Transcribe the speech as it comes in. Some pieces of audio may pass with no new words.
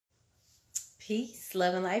Peace,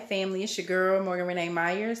 love and life, family. It's your girl, Morgan Renee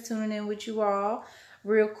Myers, tuning in with you all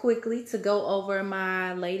real quickly to go over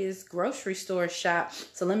my latest grocery store shop.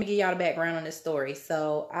 So let me give y'all the background on this story.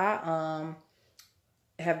 So I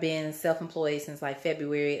have been self-employed since like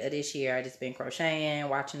February of this year. I just been crocheting,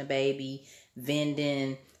 watching the baby,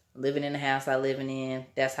 vending, living in the house I living in.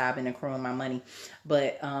 That's how I've been accruing my money.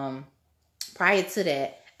 But prior to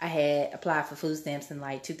that, I had applied for food stamps in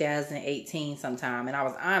like 2018 sometime. And I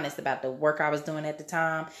was honest about the work I was doing at the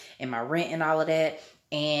time and my rent and all of that.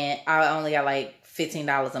 And I only got like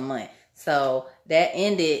 $15 a month. So that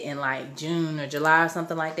ended in like June or July or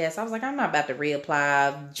something like that. So I was like, I'm not about to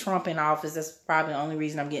reapply. Trump in office. That's probably the only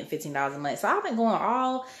reason I'm getting $15 a month. So I've been going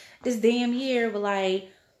all this damn year with like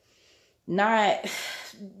not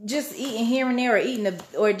just eating here and there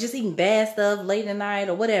or just eating bad stuff late at night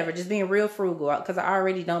or whatever, just being real frugal because I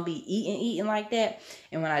already don't be eating like that.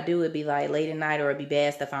 And when I do, it'd be like late at night or it'd be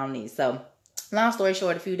bad stuff I don't need. So long story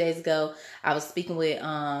short, a few days ago, I was speaking with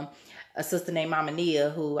a sister named Mama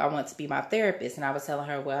Nia, who I want to be my therapist. And I was telling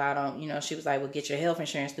her, well, I don't, she was like, well, get your health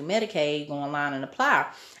insurance through Medicaid, go online and apply.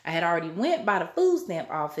 I had already went by the food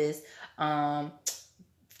stamp office,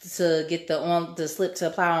 to get the slip to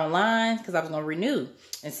apply online because I was going to renew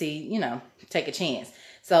and see, take a chance.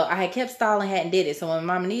 So I had kept stalling, hadn't did it. So when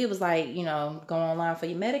Mama Nia was like, go online for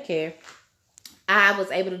your Medicare, I was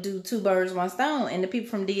able to do 2 birds, 1 stone. And the people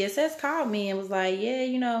from DSS called me and was like,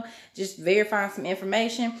 yeah, just verifying some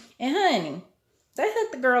information. And honey, they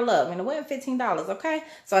hooked the girl up and it wasn't $15, okay?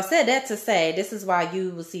 So I said that to say, this is why you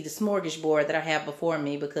will see the smorgasbord that I have before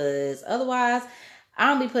me, because otherwise I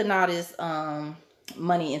don't be putting all this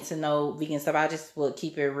money into no vegan stuff. I just will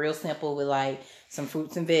keep it real simple with like some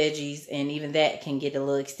fruits and veggies, and even that can get a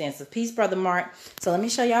little extensive. Peace, Brother Mark. So let me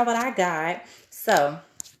show y'all what I got. So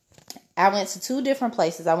I went to 2 different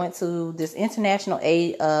places. I went to this international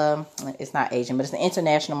it's not Asian, but it's an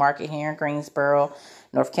international market here in Greensboro,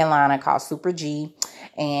 North Carolina, called Super G.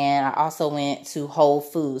 And I also went to Whole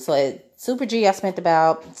Foods. So at Super G, I spent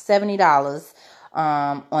about $70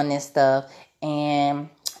 on this stuff. And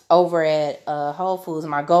over at Whole Foods,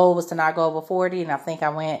 my goal was to not go over 40, and I think I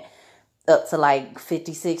went up to like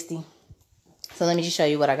 50, 60. So let me just show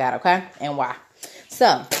you what I got, okay? And why.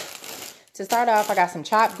 So to start off, I got some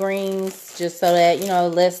chopped greens, just so that,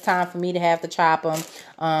 less time for me to have to chop them.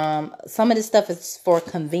 Some of this stuff is for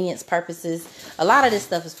convenience purposes. A lot of this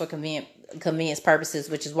stuff is for convenience purposes,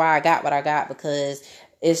 which is why I got what I got, because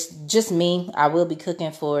it's just me. I will be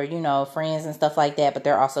cooking for, friends and stuff like that, but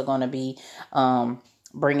they're also going to be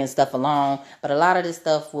bringing stuff along. But a lot of this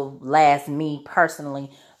stuff will last me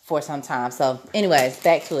personally for some time. So anyways,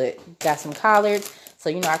 back to it. Got some collards. So,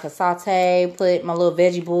 I could saute, put my little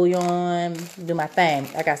veggie bouillon, do my thing.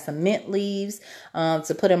 I got some mint leaves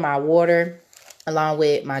to put in my water, along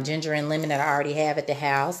with my ginger and lemon that I already have at the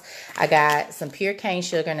house. I got some pure cane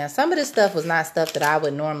sugar. Now, some of this stuff was not stuff that I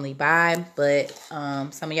would normally buy, but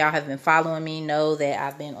some of y'all have been following me, know that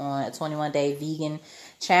I've been on a 21-day vegan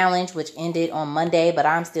challenge, which ended on Monday, but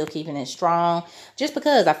I'm still keeping it strong just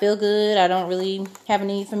because I feel good. I don't really have a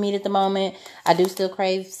need for meat at the moment. I do still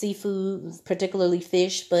crave seafood, particularly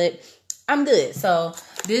fish, but I'm good. So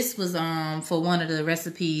this was for one of the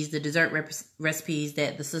recipes, the dessert recipes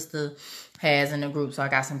that the sister has in the group. So I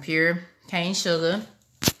got some pure cane sugar.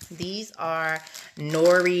 These are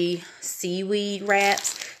nori seaweed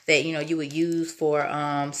wraps that, you would use for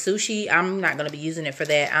sushi. I'm not going to be using it for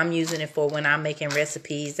that. I'm using it for when I'm making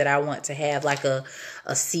recipes that I want to have like a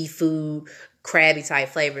seafood, crabby type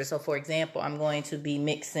flavor. So, for example, I'm going to be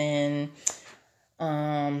mixing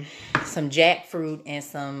some jackfruit and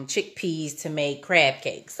some chickpeas to make crab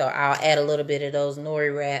cakes. So I'll add a little bit of those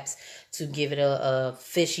nori wraps to give it a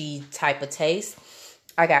fishy type of taste.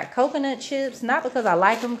 I got coconut chips, not because I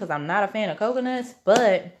like them, because I'm not a fan of coconuts,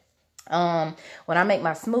 but when I make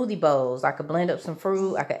my smoothie bowls, I could blend up some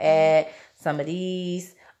fruit. I could add some of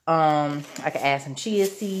these. I could add some chia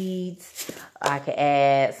seeds. I could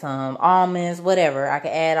add some almonds, whatever. I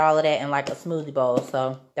could add all of that in like a smoothie bowl.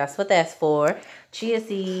 So that's what that's for. Chia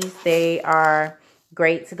seeds, they are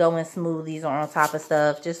great to go in smoothies or on top of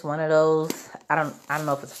stuff. Just one of those. I don't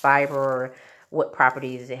know if it's fiber or what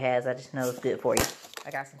properties it has. I just know it's good for you.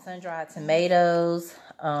 I got some sun-dried tomatoes.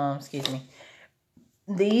 Excuse me.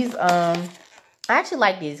 These, I actually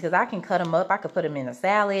like these because I can cut them up. I could put them in a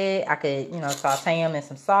salad. I could, saute them in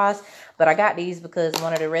some sauce. But I got these because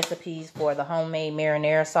one of the recipes for the homemade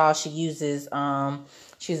marinara sauce, she uses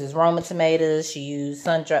Roma tomatoes. She used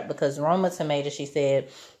sun-dried because Roma tomatoes, she said,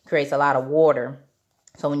 creates a lot of water.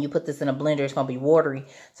 So when you put this in a blender, it's going to be watery.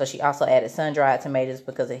 So she also added sun-dried tomatoes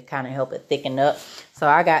because it kind of helped it thicken up. So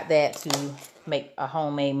I got that to make a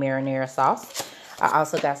homemade marinara sauce. I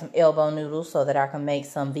also got some elbow noodles so that I can make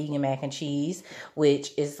some vegan mac and cheese,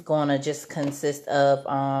 which is going to just consist of,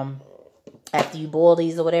 after you boil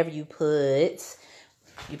these or whatever, you put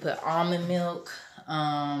almond milk.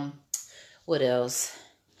 What else?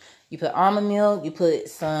 You put almond milk, you put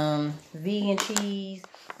some vegan cheese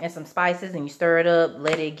and some spices, and you stir it up,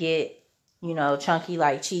 let it get, you know, chunky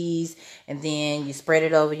like cheese, and then you spread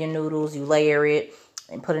it over your noodles, you layer it,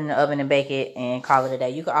 and put it in the oven and bake it, and call it a day.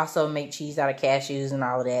 You can also make cheese out of cashews and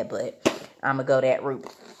all of that, but I'm gonna go that route.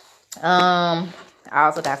 I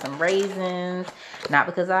also got some raisins, not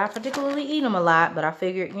because I particularly eat them a lot, but I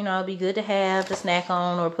figured, you know, it'd be good to have to snack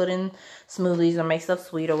on or put in smoothies or make stuff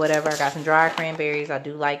sweet or whatever. I got some dried cranberries. I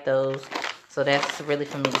do like those, so that's really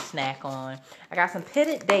for me to snack on. I got some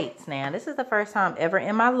pitted dates. Now, this is the first time ever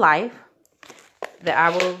in my life that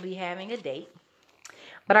I will be having a date,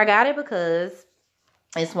 but I got it because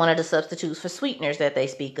it's one of the substitutes for sweeteners that they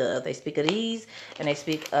speak of. They speak of these, and they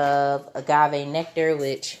speak of agave nectar,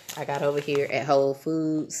 which I got over here at Whole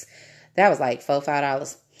Foods. That was like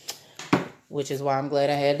 $4-5, which is why I'm glad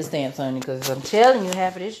I had the stamps on it, because I'm telling you,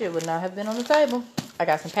 half of this shit would not have been on the table. I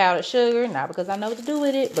got some powdered sugar, not because I know what to do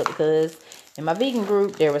with it, but because in my vegan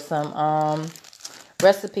group, there was some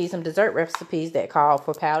recipes, some dessert recipes that called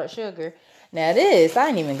for powdered sugar. Now this, I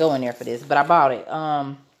didn't even go in there for this, but I bought it.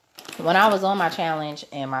 When I was on my challenge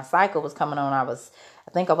and my cycle was coming on, I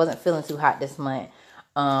think I wasn't feeling too hot this month.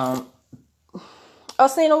 Oh,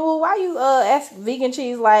 Cena, well, why you ask vegan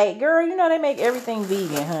cheese? Like, girl, you know they make everything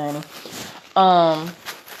vegan, honey.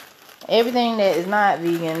 Everything that is not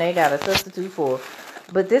vegan, they got a substitute for.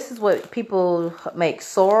 But this is what people make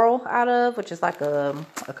sorrel out of, which is like a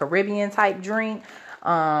Caribbean type drink.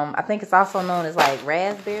 I think it's also known as like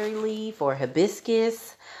raspberry leaf or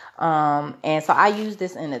hibiscus. And so I use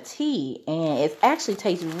this in a tea, and it actually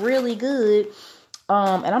tastes really good.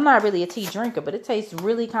 And I'm not really a tea drinker, but it tastes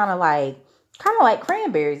really kind of like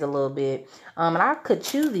cranberries a little bit. And I could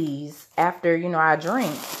chew these after, you know, I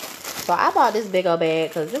drink. So I bought this big old bag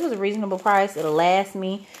because it was a reasonable price. It'll last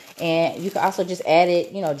me. And you can also just add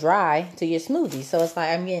it, you know, dry to your smoothie. So it's like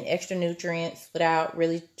I'm getting extra nutrients without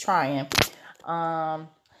really trying.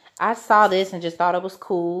 I saw this and just thought it was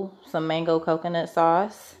cool. Some mango coconut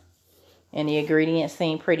sauce. And the ingredients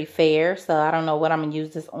seem pretty fair. So I don't know what I'm going to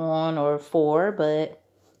use this on or for. But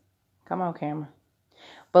come on, camera.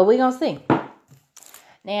 But we're going to see.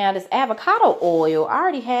 Now, this avocado oil, I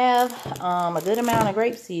already have a good amount of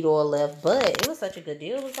grapeseed oil left. But it was such a good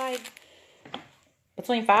deal. It was like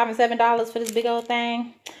between $5 and $7 for this big old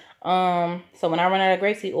thing. So when I run out of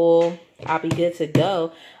grapeseed oil, I'll be good to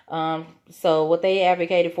go. So what they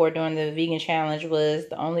advocated for during the vegan challenge was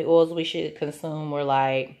the only oils we should consume were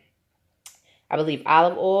like, I believe,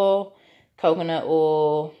 olive oil, coconut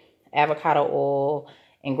oil, avocado oil,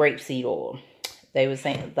 and grapeseed oil. They were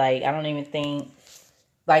saying, like, I don't even think,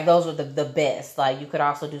 like, those were the best. Like, you could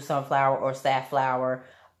also do sunflower or safflower,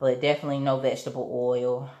 but definitely no vegetable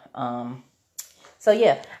oil. So,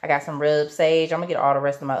 yeah, I got some rub sage. I'm going to get all the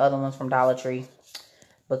rest of my other ones from Dollar Tree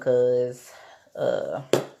because,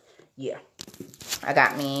 yeah. I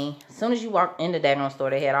got me, as soon as you walk in the daggone store,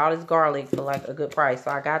 they had all this garlic for, like, a good price.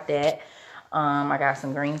 So, I got that. I got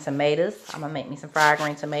some green tomatoes. I'm going to make me some fried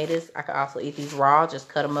green tomatoes. I could also eat these raw. Just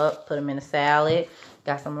cut them up, put them in a salad.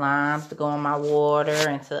 Got some limes to go in my water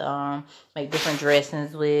and to make different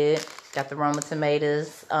dressings with. Got the Roma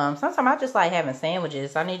tomatoes. Sometimes I just like having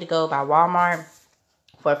sandwiches. I need to go by Walmart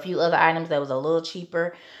for a few other items that was a little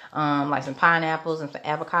cheaper. Like some pineapples and some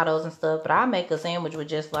avocados and stuff. But I make a sandwich with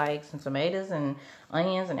just like some tomatoes and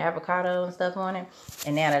onions and avocado and stuff on it.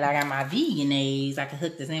 And now that I got my vegan eggs, I can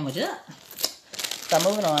hook the sandwich up. So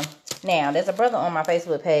moving on. Now, there's a brother on my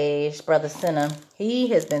Facebook page, Brother Senna. He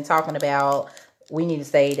has been talking about we need to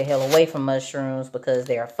stay the hell away from mushrooms because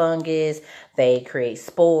they are fungus. They create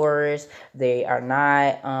spores. They are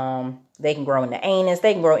not, they can grow in the anus.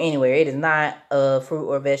 They can grow anywhere. It is not a fruit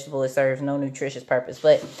or vegetable. It serves no nutritious purpose.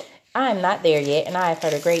 But I am not there yet, and I have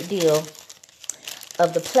heard a great deal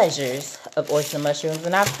of the pleasures of oyster mushrooms,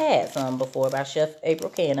 and I've had some before by Chef April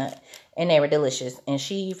Canna, and they were delicious. And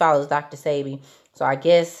she follows Dr. Sabi, so I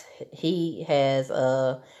guess he has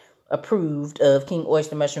approved of king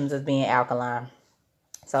oyster mushrooms as being alkaline.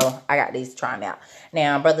 So I got these to try them out.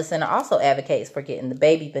 Now, Brother Center also advocates for getting the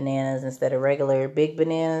baby bananas instead of regular big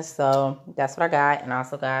bananas. So that's what I got. And I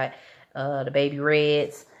also got the baby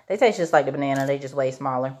reds. They taste just like the banana. They just way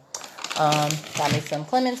smaller. Got me some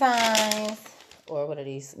clementines. Or what are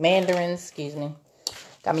these? Mandarins, excuse me.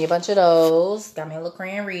 Got me a bunch of those. Got me a little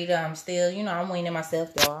crayon reader. I'm still, you know, I'm weaning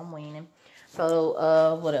myself, y'all. I'm weaning.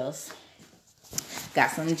 So, what else?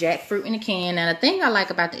 Got some jackfruit in a can. Now, the thing I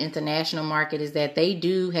like about the international market is that they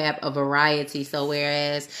do have a variety. So,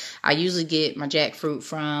 whereas I usually get my jackfruit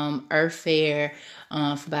from Earth Fare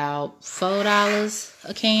for about $4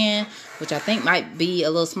 a can, which I think might be a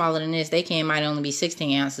little smaller than this. They can might only be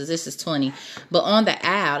 16 ounces. This is 20. But on the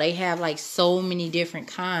aisle, they have like so many different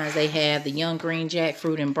kinds. They have the young green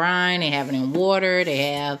jackfruit in brine. They have it in water.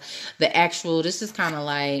 They have the actual, this is kind of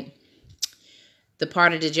like the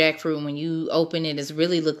part of the jackfruit, when you open it, it's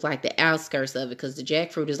really look like the outskirts of it, because the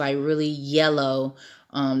jackfruit is like really yellow,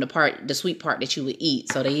 the sweet part that you would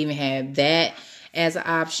eat. So they even have that as an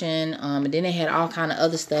option. And then they had all kind of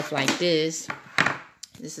other stuff like this.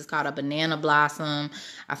 This is called a banana blossom.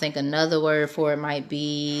 I think another word for it might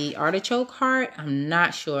be artichoke heart. I'm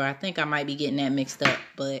not sure. I think I might be getting that mixed up.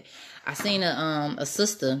 But I seen a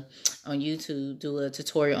sister on YouTube do a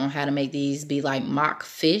tutorial on how to make these be like mock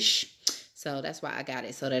fish. So that's why I got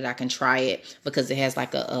it, so that I can try it, because it has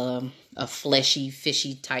like a fleshy,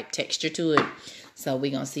 fishy type texture to it. So we're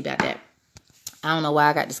going to see about that. I don't know why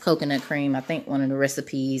I got this coconut cream. I think one of the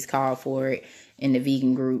recipes called for it in the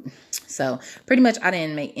vegan group. So pretty much I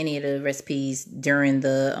didn't make any of the recipes during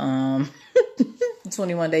the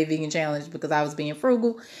 21-day vegan challenge, because I was being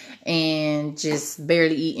frugal and just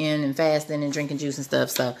barely eating and fasting and drinking juice and stuff.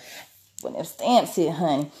 So when them stamps hit,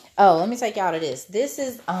 honey. Oh, let me take y'all to this. This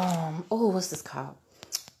is, oh, what's this called?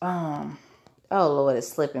 Oh, Lord, it's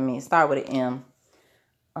slipping me. Start with an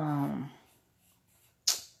M.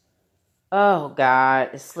 Oh,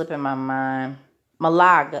 God, it's slipping my mind.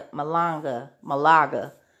 Malaga.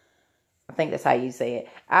 I think that's how you say it.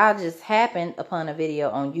 I just happened upon a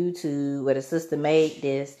video on YouTube where the sister made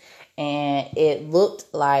this, and it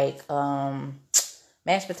looked like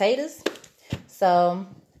mashed potatoes. So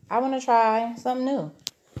I want to try something new.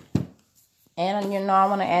 And, I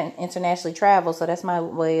want to internationally travel, so that's my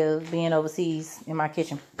way of being overseas in my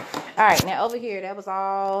kitchen. All right, now over here, that was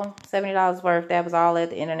all $70 worth. That was all at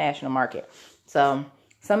the international market. So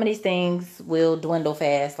some of these things will dwindle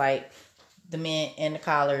fast, like the mint and the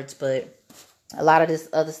collards, but a lot of this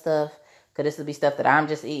other stuff, because this will be stuff that I'm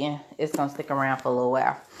just eating, it's going to stick around for a little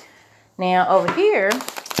while. Now, over here,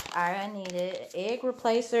 I needed an egg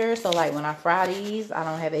replacer. So, like, when I fry these, I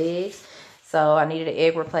don't have eggs. So, I needed an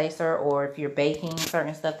egg replacer. Or if you're baking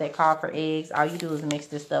certain stuff that call for eggs, all you do is mix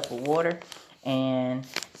this stuff with water, and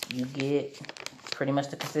you get pretty much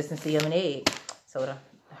the consistency of an egg. So, to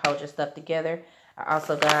hold your stuff together. I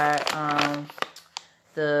also got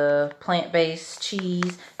the plant-based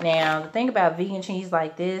cheese. Now, the thing about vegan cheese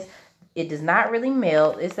like this, it does not really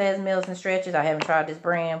melt. It says melts and stretches. I haven't tried this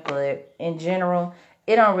brand, but in general,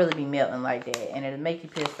 it don't really be melting like that, and it'll make you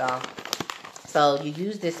pissed off. So you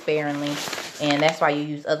use this sparingly, and that's why you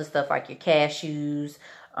use other stuff like your cashews,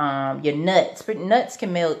 your nuts. Nuts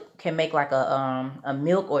can make like a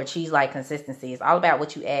milk or cheese-like consistency. It's all about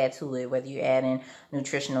what you add to it, whether you're adding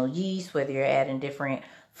nutritional yeast, whether you're adding different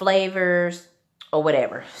flavors or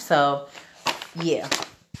whatever. So yeah,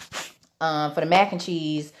 for the mac and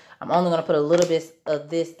cheese, I'm only going to put a little bit of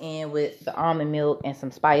this in with the almond milk and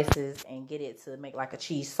some spices and get it to make like a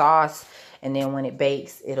cheese sauce. And then when it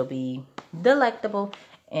bakes, it'll be delectable.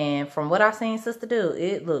 And from what I've seen sister do,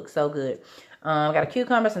 it looks so good. I got a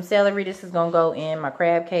cucumber, some celery. This is going to go in my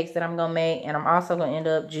crab cakes that I'm going to make. And I'm also going to end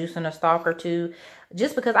up juicing a stalk or two,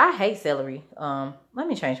 just because I hate celery. Let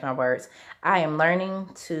me change my words. I am learning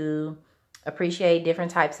to appreciate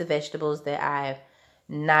different types of vegetables that I've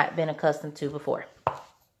not been accustomed to before.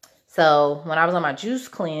 So when I was on my juice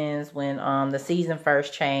cleanse, when the season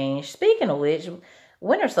first changed, speaking of which,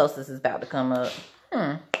 winter solstice is about to come up.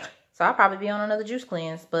 So I'll probably be on another juice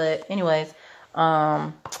cleanse. But anyways,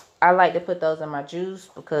 I like to put those in my juice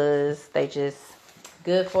because they just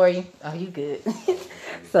good for you. Oh, you good.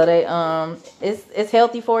 So they it's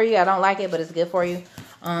healthy for you. I don't like it, but it's good for you.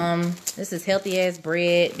 This is healthy ass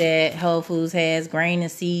bread that Whole Foods has, grain and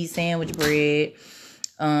seed sandwich bread.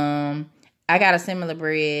 I got a similar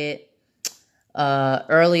bread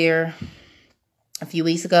earlier, a few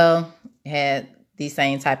weeks ago. It had these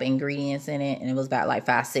same type of ingredients in it, and it was about like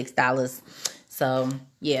 $5-6. So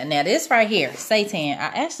yeah, now this right here, seitan,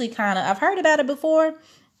 I actually I've heard about it before,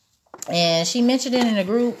 and she mentioned it in a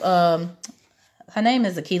group. Her name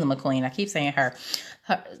is Akila McQueen. I keep saying her.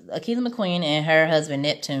 Akila McQueen and her husband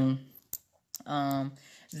Neptune.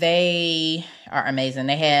 They are amazing.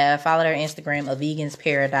 They have followed her Instagram, A Vegan's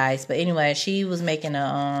Paradise. But anyway, she was making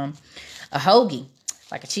a hoagie,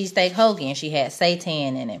 like a cheesesteak hoagie, and she had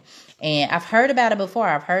seitan in it. And I've heard about it before.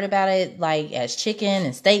 I've heard about it like as chicken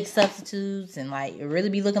and steak substitutes, and like it really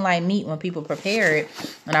be looking like meat when people prepare it.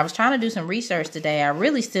 And I was trying to do some research today. I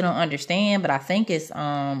really still don't understand, but I think it's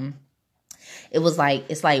It was like,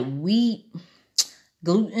 it's like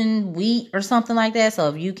gluten, wheat, or something like that. So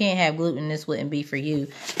if you can't have gluten, this wouldn't be for you.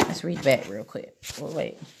 Let's read back real quick. Well,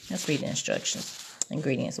 wait, let's read the instructions.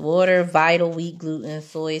 Ingredients: water, vital wheat gluten,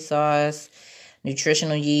 soy sauce,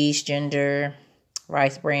 nutritional yeast, ginger,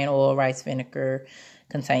 rice bran oil, rice vinegar,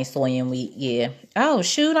 contains soy and wheat. Yeah. Oh,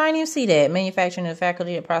 shoot, I didn't even see that. Manufacturing the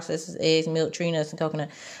faculty that processes eggs, milk, tree nuts, and coconut.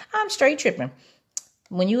 I'm straight tripping.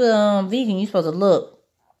 When you vegan, you supposed to look.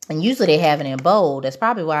 And usually they have it in bold. That's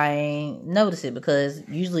probably why I ain't noticed it, because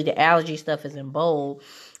usually the allergy stuff is in bold.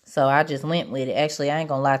 So I just went with it. Actually, I ain't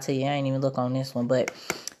gonna lie to you. I ain't even look on this one. But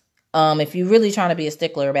if you're really trying to be a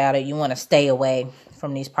stickler about it, you want to stay away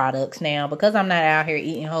from these products. Now, because I'm not out here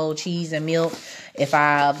eating whole cheese and milk, if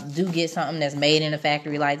I do get something that's made in a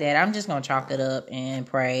factory like that, I'm just going to chalk it up and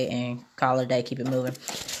pray and call it a day, keep it moving.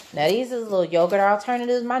 Now, these is little yogurt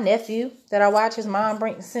alternatives. My nephew that I watch, his mom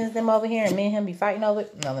sends them over here, and me and him be fighting over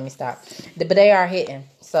it. No, let me stop. But they are hitting.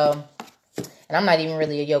 So, and I'm not even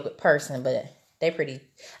really a yogurt person, but they pretty,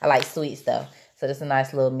 I like sweet stuff. So this is a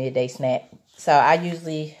nice little midday snack. So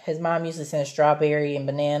his mom usually sends strawberry and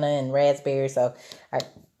banana and raspberry. So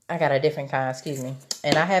I got a different kind, excuse me.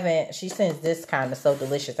 And she sends this kind, that's so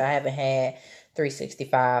delicious. I haven't had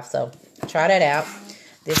 365. So try that out.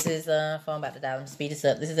 This is, phone about to die. Let me speed this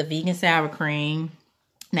up. This is a vegan sour cream.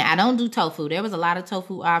 Now, I don't do tofu. There was a lot of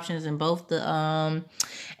tofu options in both the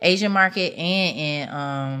Asian market and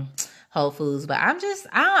in Whole Foods, but I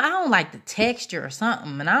don't like the texture or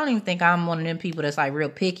something, and I don't even think I'm one of them people that's like real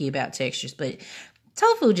picky about textures, but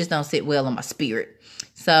tofu just don't sit well in my spirit.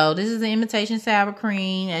 So this is the imitation sour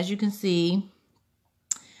cream. As you can see,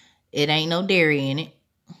 it ain't no dairy in it,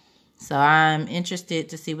 so I'm interested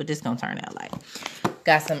to see what this gonna turn out like.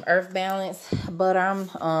 Got some Earth Balance butter.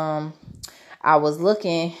 I was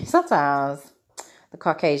looking, sometimes the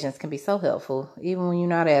Caucasians can be so helpful, even when you're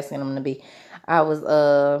not asking them to be. I was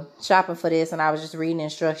shopping for this, and I was just reading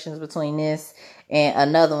instructions between this and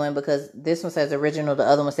another one, because this one says original, the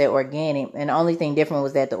other one said organic, and the only thing different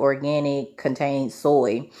was that the organic contains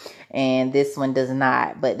soy and this one does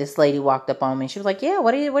not. But this lady walked up on me and she was like, yeah,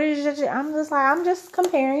 what is I'm just like, I'm just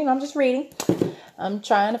comparing, I'm just reading, I'm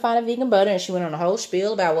trying to find a vegan butter. And she went on a whole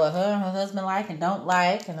spiel about what her and her husband like and don't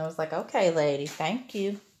like, and I was like, okay, lady, thank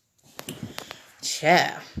you.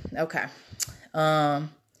 Yeah. Okay.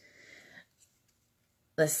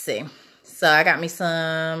 Let's see. So I got me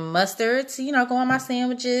some mustard to, go on my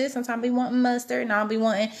sandwiches. Sometimes I be wanting mustard, and I'll be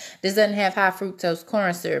wanting, this doesn't have high fructose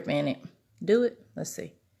corn syrup in it. Do it? Let's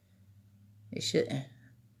see. It shouldn't.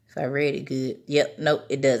 If I read it good. Yep. Nope,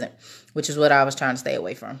 it doesn't. Which is what I was trying to stay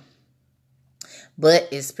away from. But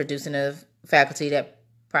it's producing a faculty that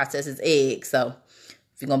processes eggs. So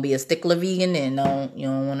if you're going to be a stickler vegan, then you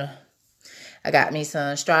don't want to. I got me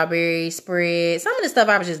some strawberry spread. Some of the stuff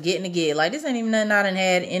I was just getting to get. Like, this ain't even nothing I done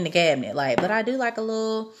had in the cabinet. Like, but I do like a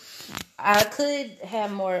little. I could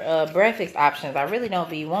have more breakfast options. I really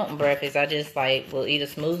don't be wanting breakfast. I just will eat a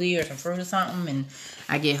smoothie or some fruit or something, and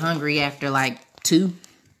I get hungry after 2.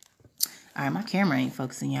 All right, my camera ain't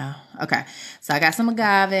focusing, y'all. Okay, so I got some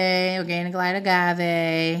agave, organic light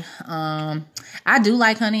agave. I do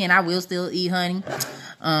like honey, and I will still eat honey.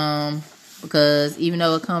 Because even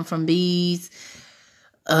though it comes from bees,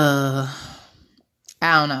 I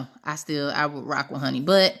don't know. I would rock with honey,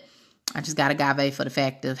 but I just got agave for the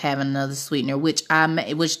fact of having another sweetener, which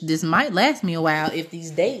this might last me a while if these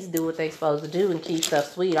dates do what they supposed to do and keep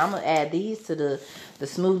stuff sweet. I'm gonna add these to the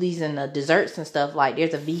smoothies and the desserts and stuff. Like,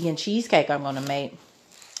 there's a vegan cheesecake I'm gonna make,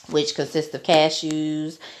 which consists of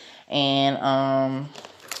cashews and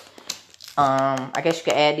I guess you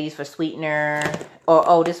could add these for sweetener.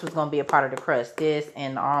 This was going to be a part of the crust. This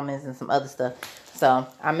and the almonds and some other stuff. So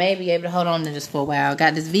I may be able to hold on to this for a while.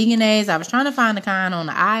 Got this vegan eggs. I was trying to find the kind on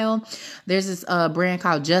the aisle. There's this brand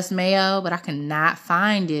called Just Mayo, but I cannot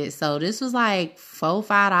find it. So this was like $4,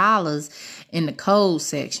 $5 in the cold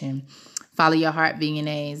section. Follow your heart vegan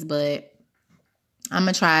eggs, but I'm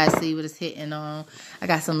going to try and see what it's hitting on. I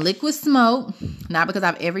got some liquid smoke. Not because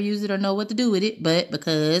I've ever used it or know what to do with it, but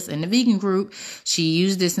because in the vegan group, she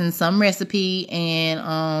used this in some recipe.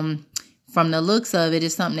 And from the looks of it,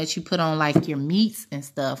 it's something that you put on your meats and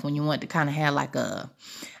stuff when you want to kind of have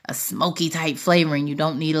a smoky type flavoring. You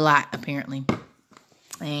don't need a lot, apparently.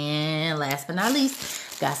 And last but not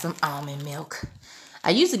least, got some almond milk.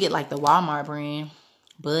 I used to get the Walmart brand,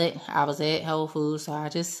 but I was at Whole Foods, so I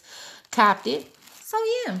just copped it. So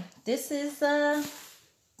yeah, this is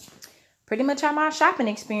pretty much how my shopping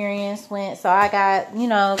experience went. So I got,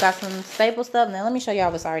 got some staple stuff. Now let me show y'all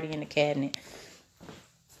what's already in the cabinet.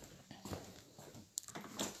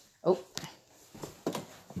 Oh,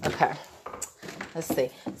 okay. Let's see.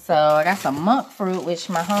 So I got some monk fruit, which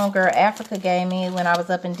my homegirl Africa gave me when I was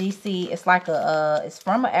up in DC. It's like it's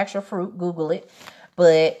from an actual fruit. Google it,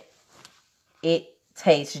 but it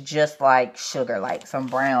tastes just like sugar, like some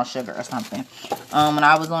brown sugar or something. When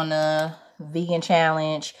I was on the vegan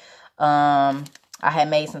challenge, I had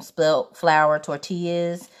made some spelt flour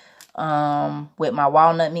tortillas with my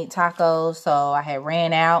walnut meat tacos. So I had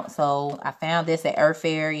ran out, so I found this at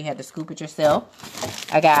Airfare. You had to scoop it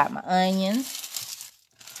yourself. I got my onions.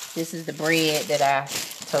 This is the bread that I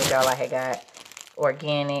told y'all I had got.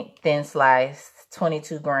 Organic, thin sliced,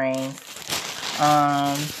 22 grains.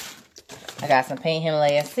 I got some pink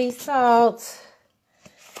Himalaya sea salt.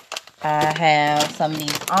 I have some of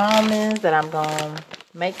these almonds that I'm going to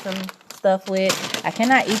make some stuff with. I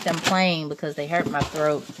cannot eat them plain because they hurt my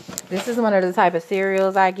throat. This is one of the type of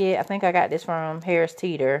cereals I get. I think I got this from Harris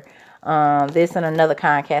Teeter. This and another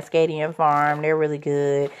kind, Cascadian Farm. They're really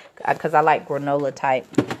good because I like granola type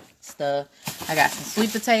stuff. I got some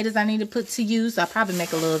sweet potatoes I need to put to use. I'll probably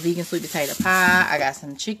make a little vegan sweet potato pie. I got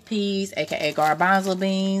some chickpeas, aka garbanzo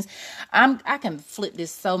beans. I can flip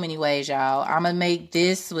this so many ways, y'all. I'm gonna make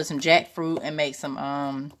this with some jackfruit and make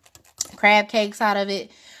some crab cakes out of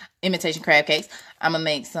it. Imitation crab cakes. I'm gonna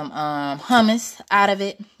make some hummus out of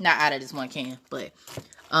it. Not out of this one can, but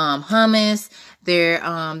hummus. There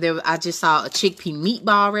I just saw a chickpea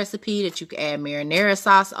meatball recipe that you can add marinara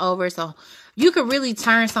sauce over. So you could really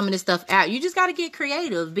turn some of this stuff out. You just got to get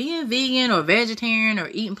creative. Being vegan or vegetarian or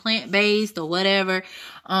eating plant-based or whatever,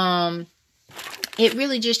 it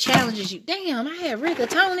really just challenges you. Damn, I had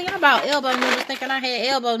rigatoni. I bought elbow noodles thinking I had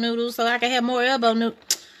elbow noodles so I could have more elbow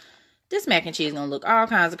noodles. This mac and cheese gonna look all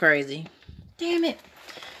kinds of crazy. Damn it.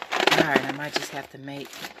 Alright, I might just have to make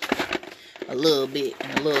a little bit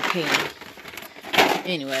in a little pan.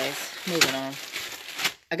 Anyways, moving on.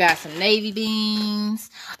 I got some navy beans.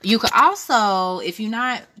 You could also, if you're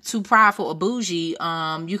not too prideful or bougie,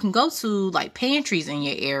 you can go to like pantries in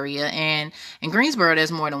your area. And in Greensboro,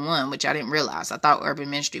 there's more than one, which I didn't realize. I thought Urban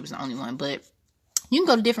Ministry was the only one. But you can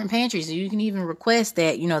go to different pantries. And you can even request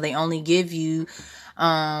that, they only give you,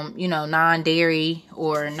 non-dairy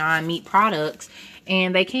or non-meat products.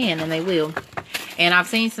 And they can and they will. And I've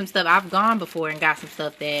seen some stuff. I've gone before and got some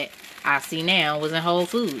stuff that I see now was in Whole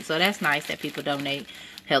Foods. So that's nice that people donate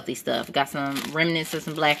healthy stuff. Got some remnants of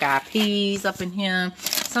some black eyed peas up in here.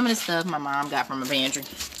 Some of the stuff my mom got from a pantry.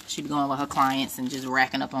 She be going with her clients and just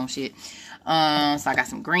racking up on shit. So I got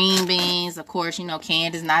some green beans. Of course,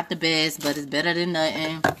 canned is not the best, but it's better than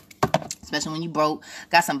nothing. Especially when you broke.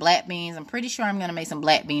 Got some black beans. I'm pretty sure I'm going to make some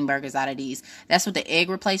black bean burgers out of these. That's what the egg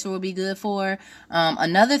replacer will be good for.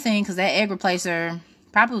 Another thing, because that egg replacer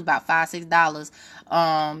probably was about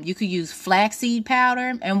 $5-6. You could use flaxseed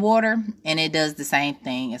powder and water, and it does the same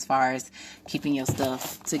thing as far as keeping your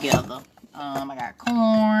stuff together. I got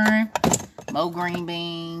corn, more green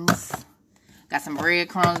beans, got some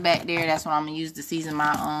breadcrumbs back there. That's what I'm gonna use to season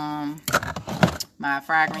my my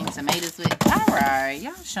fried green tomatoes with. All right,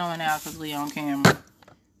 y'all showing out because we on camera.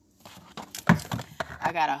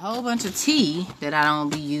 I got a whole bunch of tea that I don't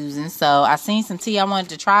be using. So I seen some tea I wanted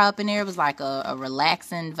to try up in there. It was like a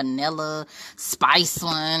relaxing vanilla spice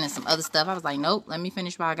one and some other stuff. I was like, nope, let me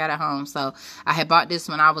finish while I got it home. So I had bought this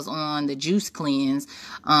when I was on the juice cleanse,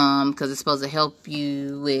 because it's supposed to help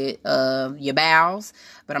you with your bowels.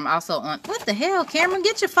 But I'm also on, what the hell, Cameron,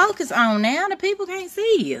 get your focus on now. The people can't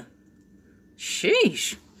see you.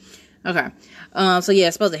 Sheesh. Okay. So yeah,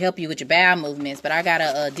 it's supposed to help you with your bowel movements, but I got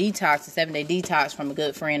a detox, a 7-day detox from a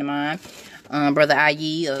good friend of mine, Brother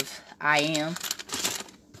IE of I Am.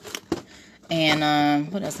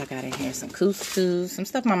 And, what else I got in here? Some couscous, some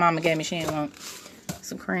stuff my mama gave me, she didn't want.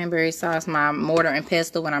 Some cranberry sauce, my mortar and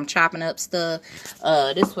pestle when I'm chopping up stuff.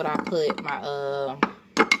 This is what I put my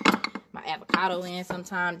avocado in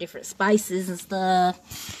sometimes, different spices and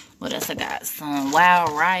stuff. What else I got? Some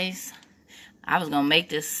wild rice. I was going to make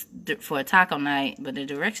this for a taco night, but the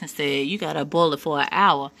directions said you got to boil it for an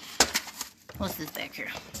hour. What's this back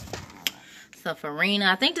here? Some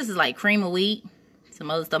farina. I think this is like cream of wheat.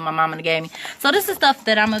 Some other stuff my mama gave me. So this is stuff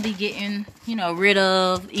that I'm going to be getting, rid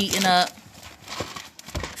of, eating up.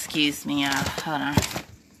 Excuse me, y'all. Hold on.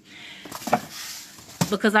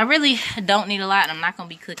 Because I really don't need a lot, and I'm not going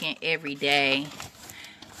to be cooking every day.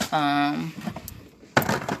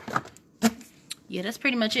 Yeah, that's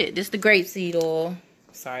pretty much it. This is the grapeseed oil.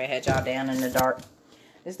 Sorry, I had y'all down in the dark.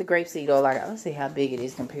 This is the grapeseed oil I got. Let's see how big it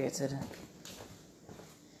is compared to the...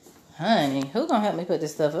 Honey, who gonna help me put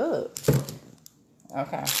this stuff up?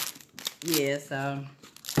 Okay. Yeah, so...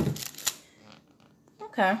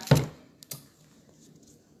 Okay.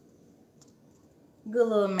 Good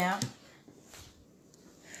little amount.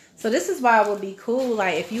 So this is why it would be cool.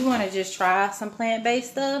 Like if you want to just try some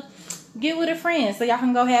plant-based stuff, get with a friend so y'all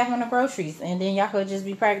can go half on the groceries. And then y'all could just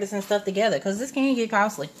be practicing stuff together. Because this can get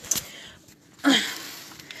costly.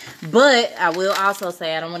 But I will also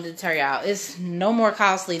say, I don't want to deter y'all. It's no more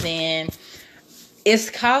costly than...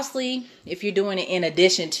 It's costly if you're doing it in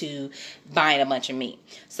addition to buying a bunch of meat.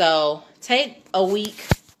 So take a week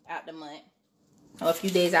out the month. Or a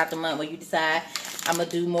few days out the month where you decide I'm going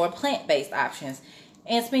to do more plant-based options.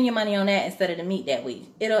 And spend your money on that instead of the meat that week.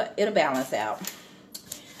 It'll balance out.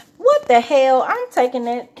 What the hell? I'm taking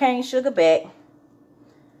that cane sugar back.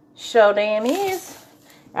 Sure damn is.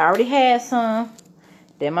 I already had some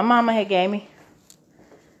that my mama had gave me.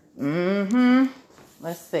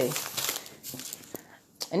 Let's see.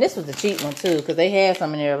 And this was the cheap one too, because they had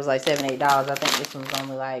some in there that was like $7, $8. I think this one was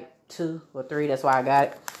only like $2 or $3. That's why I got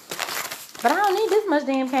it. But I don't need this much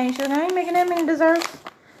damn cane sugar. I ain't making that many desserts.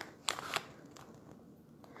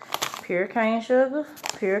 Pure cane sugar.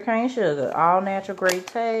 Pure cane sugar. All natural, great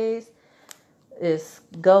taste. It's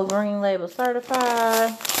Go Green Label certified.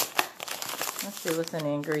 Let's see what's in the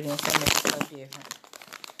ingredients that makes it so different.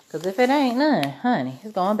 Because if it ain't none, honey,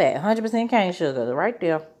 it's going back. 100% cane sugar right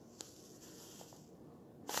there.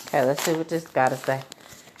 Okay, let's see what this got to say.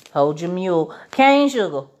 Hold your mule. Cane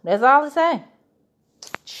sugar. That's all it say.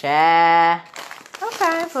 Child.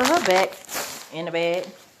 Okay, put her back in the bag.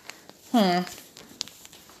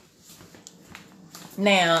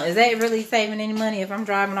 Now, is that really saving any money if I'm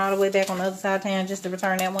driving all the way back on the other side of town just to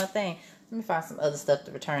return that one thing? Let me find some other stuff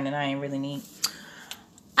to return that I ain't really need.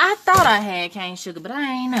 I thought I had cane sugar, but I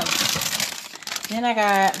ain't know. Then I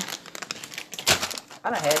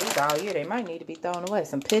done had these all year. They might need to be thrown away.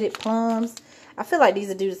 Some pitted plums. I feel like these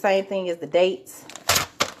will do the same thing as the dates.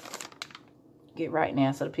 Get right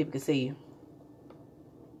now so the people can see you.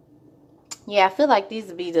 Yeah, I feel like these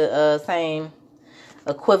would be the same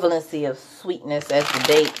equivalency of sweetness as the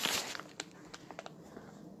dates.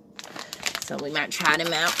 So we might try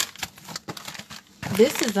them out.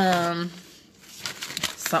 This is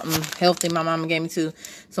something healthy my mama gave me too.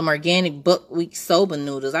 Some organic buckwheat soba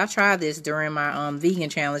noodles. I tried this during my vegan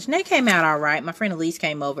challenge and they came out all right. My friend Elise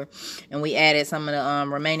came over and we added some of the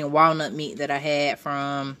remaining walnut meat that I had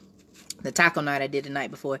from the taco night I did the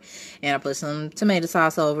night before, and I put some tomato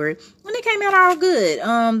sauce over it. When they came out all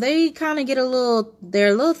good. They kind of get they're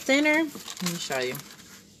a little thinner. Let me show you.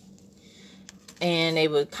 And they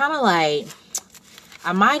were kind of like,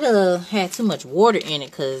 I might have had too much water in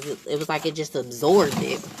it because it was like it just absorbed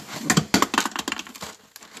it.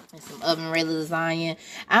 And some oven ready lasagna.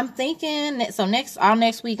 I'm thinking that, so all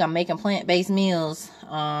next week I'm making plant-based meals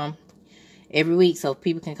every week so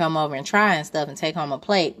people can come over and try and stuff and take home a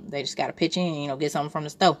plate. They just got to pitch in, get something from the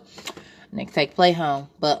stove. And they can take a plate home.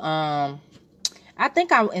 But I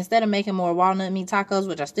think instead of making more walnut meat tacos,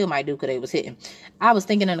 which I still might do because they was hitting, I was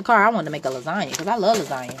thinking in the car I wanted to make a lasagna because I love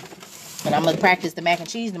lasagna. And I'm going to practice the mac and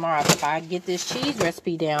cheese tomorrow. So if I get this cheese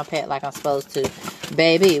recipe down pat like I'm supposed to,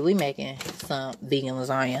 baby, we making some vegan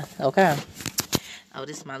lasagna. Okay. Oh,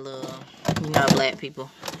 this is my little, black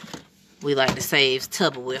people, we like to save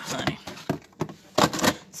Tupperware, honey.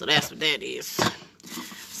 So that's what that is.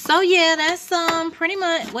 So yeah, that's pretty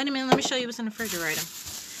much. Wait a minute, let me show you what's in the refrigerator.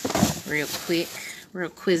 Real quick. Real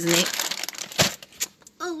quiznik.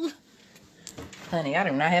 Oh. Honey, I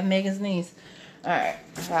do not have Megan's niece. Alright,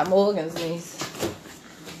 I got Morgan's niece.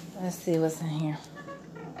 Let's see what's in here.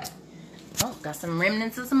 Oh, got some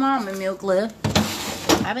remnants of some almond milk left.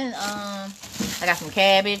 I got some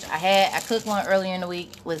cabbage. I cooked one earlier in the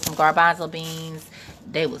week with some garbanzo beans.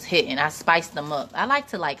 They was hitting. I spiced them up. I like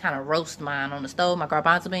to kind of roast mine on the stove, my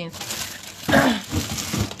garbanzo beans.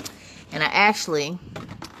 And I actually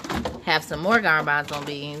have some more garbanzo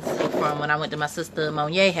beans from when I went to my sister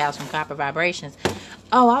Monier's house from Copper Vibrations.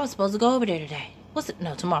 Oh, I was supposed to go over there today. What's it?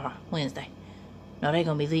 No, tomorrow, Wednesday. No, they're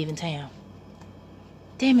gonna be leaving town.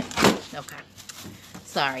 Damn it. Okay.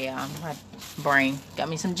 Sorry, y'all. My brain. Got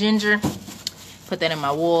me some ginger. Put that in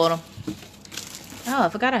my water. Oh, I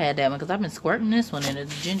forgot I had that one because I've been squirting this one in a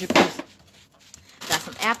ginger piece. Got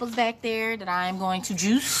some apples back there that I'm going to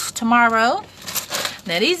juice tomorrow.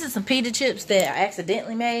 Now, these are some pita chips that I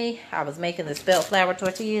accidentally made. I was making the spelt flour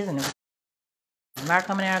tortillas and it was not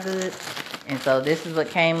coming out good. And so this is what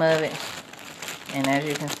came of it. And as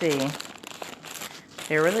you can see,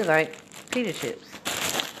 they're really like pita chips.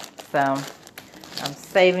 So I'm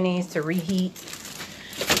saving these to reheat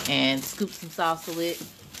and scoop some salsa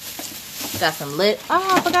with. Got some oh,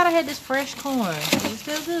 I forgot I had this fresh corn. It's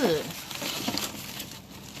still good.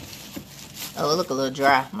 Oh, it look a little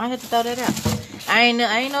dry. Might have to throw that out. I ain't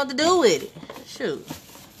know what to do with it. Shoot.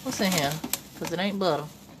 What's in here? Because it ain't butter.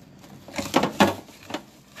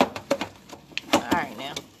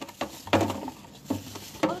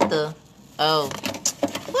 Oh.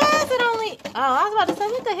 Why is it only... Oh, I was about to say,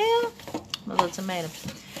 what the hell? My little tomato.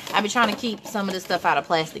 I be trying to keep some of this stuff out of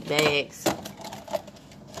plastic bags.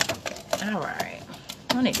 Alright.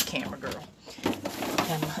 I need a camera, girl.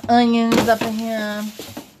 Got my onions up in here.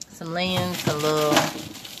 Some lens, some little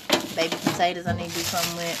baby potatoes I need to do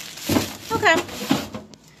something with. Okay.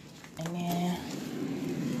 And then,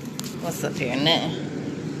 what's up here? Nothing.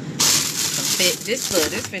 Some fish. This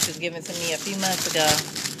fish was given to me a few months ago.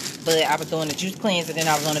 But I was doing the juice cleanse and then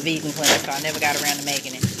I was on a vegan cleanse, so I never got around to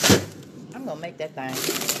making it. I'm gonna make that thing.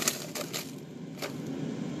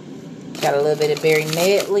 Got a little bit of berry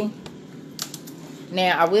medley.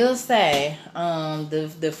 Now I will say,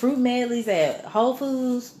 the fruit medleys at Whole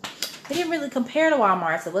Foods, they didn't really compare to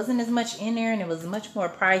Walmart, so it wasn't as much in there and it was much more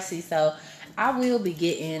pricey. So I will be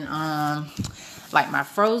getting like my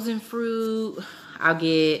frozen fruit. I'll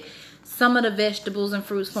get some of the vegetables and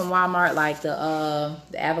fruits from Walmart, like the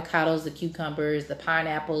avocados, the cucumbers, the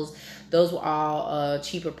pineapples. Those were all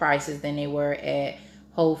cheaper prices than they were at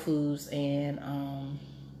Whole Foods and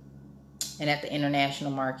at the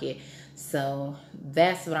international market. So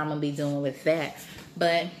that's what I'm gonna be doing with that.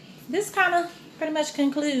 But this kind of pretty much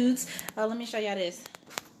concludes. Let me show y'all this.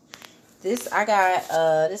 This I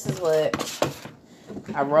got. This is what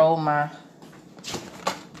I roll my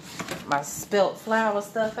spelt flour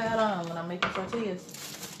stuff out on when I'm making tortillas.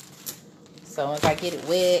 So once I get it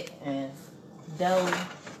wet and doughy,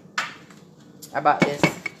 I bought this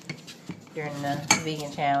during the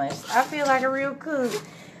vegan challenge. I feel like a real cook.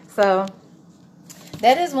 So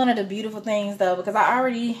that is one of the beautiful things though, because I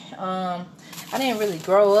already I didn't really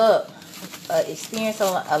grow up experience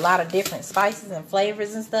a lot of different spices and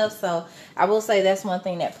flavors and stuff. So I will say that's one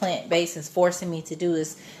thing that plant-based is forcing me to do,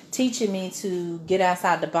 is teaching me to get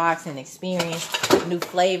outside the box and experience new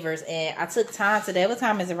flavors. And I took time today. What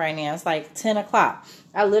time is it right now? It's like 10 o'clock.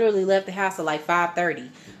 I literally left the house at like 5:30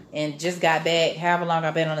 and just got back. However long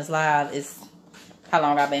I've been on this live is how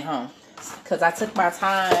long I've been home, because I took my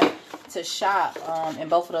time to shop in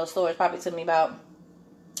both of those stores. Probably took me about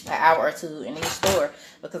an hour or two in each store,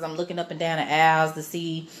 because I'm looking up and down the aisles to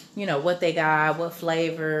see, you know, what they got, what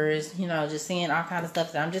flavors, you know, just seeing all kind of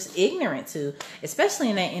stuff that I'm just ignorant to, especially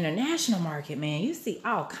in that international market, man. You see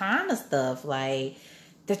all kind of stuff like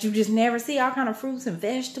that you just never see, all kind of fruits and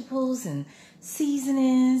vegetables and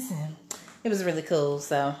seasonings, and it was really cool.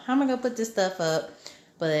 So I'm gonna go put this stuff up,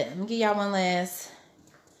 but let me give y'all one last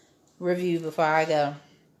review before I go.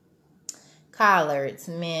 Collards,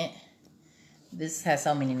 mint. This has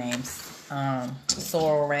so many names.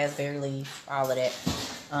 Sorrel, raspberry leaf, all of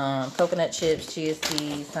that. Coconut chips, chia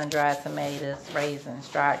seeds, sun-dried tomatoes, raisins,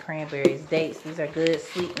 dried cranberries, dates. These are good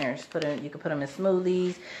sweeteners. You can put them in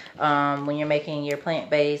smoothies. When you're making your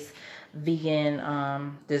plant-based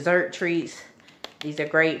vegan dessert treats, these are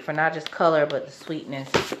great for not just color, but the sweetness.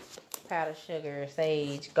 Powdered sugar,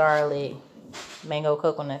 sage, garlic, mango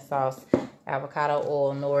coconut sauce, avocado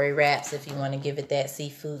oil, nori wraps if you want to give it that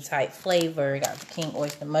seafood type flavor. Got the king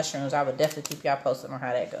oyster mushrooms. I would definitely keep y'all posted on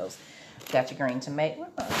how that goes. Got your green tomato. Where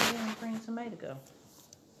the green tomato go?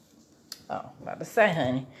 Oh, about to say,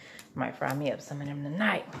 honey, might fry me up some of them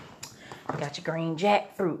tonight. Got your green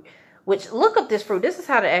jackfruit. Which, look up this fruit. This is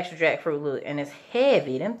how the actual jackfruit look, and it's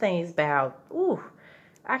heavy. Them things about, ooh,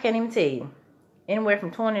 I can't even tell you. Anywhere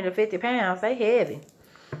from 20 to 50 pounds. They heavy.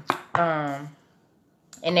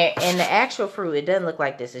 And the actual fruit, it doesn't look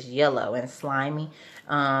like this. It's yellow and slimy.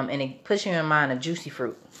 And it puts you in mind of juicy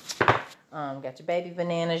fruit. Got your baby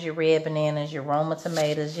bananas, your red bananas, your Roma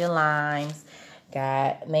tomatoes, your limes.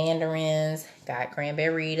 Got mandarins. Got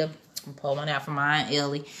cranberry. I'm pulling one out from my Aunt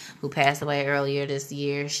Ellie, who passed away earlier this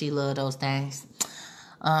year. She loved those things.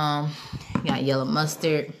 Got yellow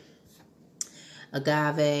mustard.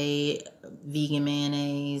 Agave, vegan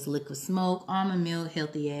mayonnaise, liquid smoke, almond milk,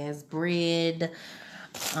 healthy ass bread,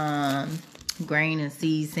 grain and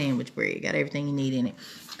seed sandwich bread. Got everything you need in it.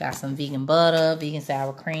 Got some vegan butter, vegan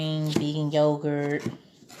sour cream, vegan yogurt,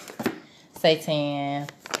 seitan,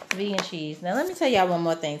 vegan cheese. Now let me tell y'all one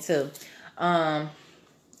more thing too. I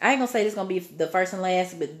ain't gonna say this gonna be the first and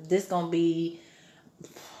last, but this gonna be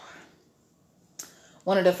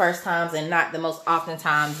one of the first times and not the most often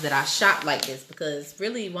times that I shop like this, because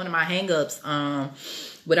really one of my hangups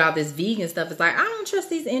with all this vegan stuff is like, I don't trust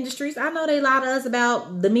these industries. I know they lie to us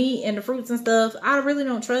about the meat and the fruits and stuff. I really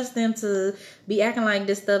don't trust them to be acting like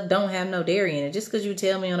this stuff don't have no dairy in it. Just because you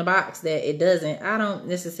tell me on the box that it doesn't, I don't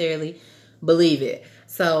necessarily believe it.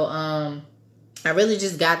 So I really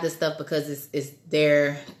just got this stuff because it's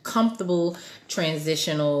their comfortable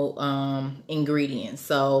transitional ingredients.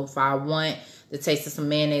 So if I want the taste of some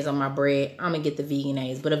mayonnaise on my bread, I'm going to get the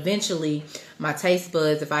veganese. But eventually, my taste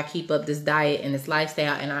buds, if I keep up this diet and this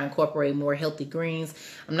lifestyle and I incorporate more healthy greens,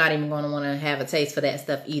 I'm not even going to want to have a taste for that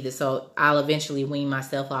stuff either. So I'll eventually wean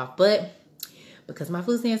myself off. But because my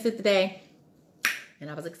food stamps hit today, and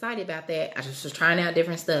I was excited about that, I just was trying out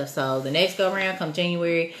different stuff. So the next go around, come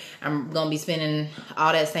January, I'm going to be spending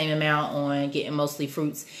all that same amount on getting mostly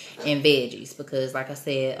fruits and veggies. Because like I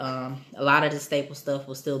said, a lot of the staple stuff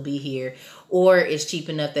will still be here. Or it's cheap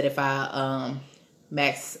enough that if I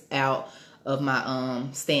max out of my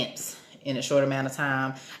stamps in a short amount of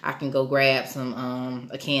time, I can go grab some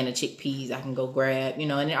a can of chickpeas. I can go grab, you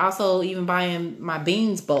know, and also even buying my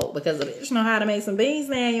beans bulk, because I just know how to make some beans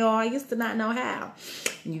now, y'all. I used to not know how.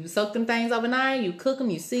 You soak them things overnight, you cook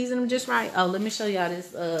them, you season them just right. Oh, let me show y'all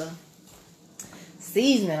this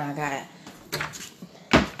seasoning I got.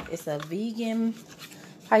 It's a vegan,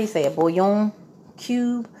 how you say it, bouillon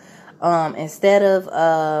cube. Instead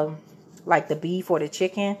of like the beef or the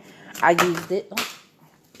chicken, I used it. Oh.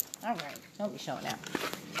 All right, don't be showing out.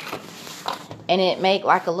 And it make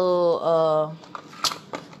like a little,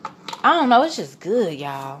 I don't know, it's just good,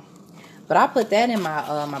 y'all. But I put that in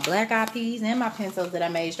my my black eyed peas and my pencils that I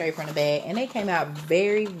made straight from the bag, and they came out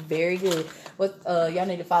very, very good. What y'all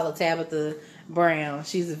need to follow Tabitha Brown.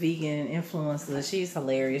 She's a vegan influencer. She's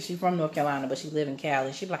hilarious. She's from North Carolina, but she live in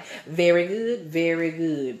Cali. She's like, very good, very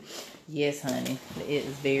good. Yes, honey, it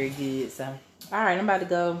is very good. So, all right, I'm about to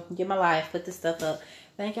go get my life, put this stuff up.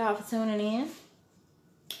 Thank y'all for tuning in.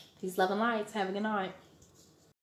 Peace, love, and lights. Have a good night.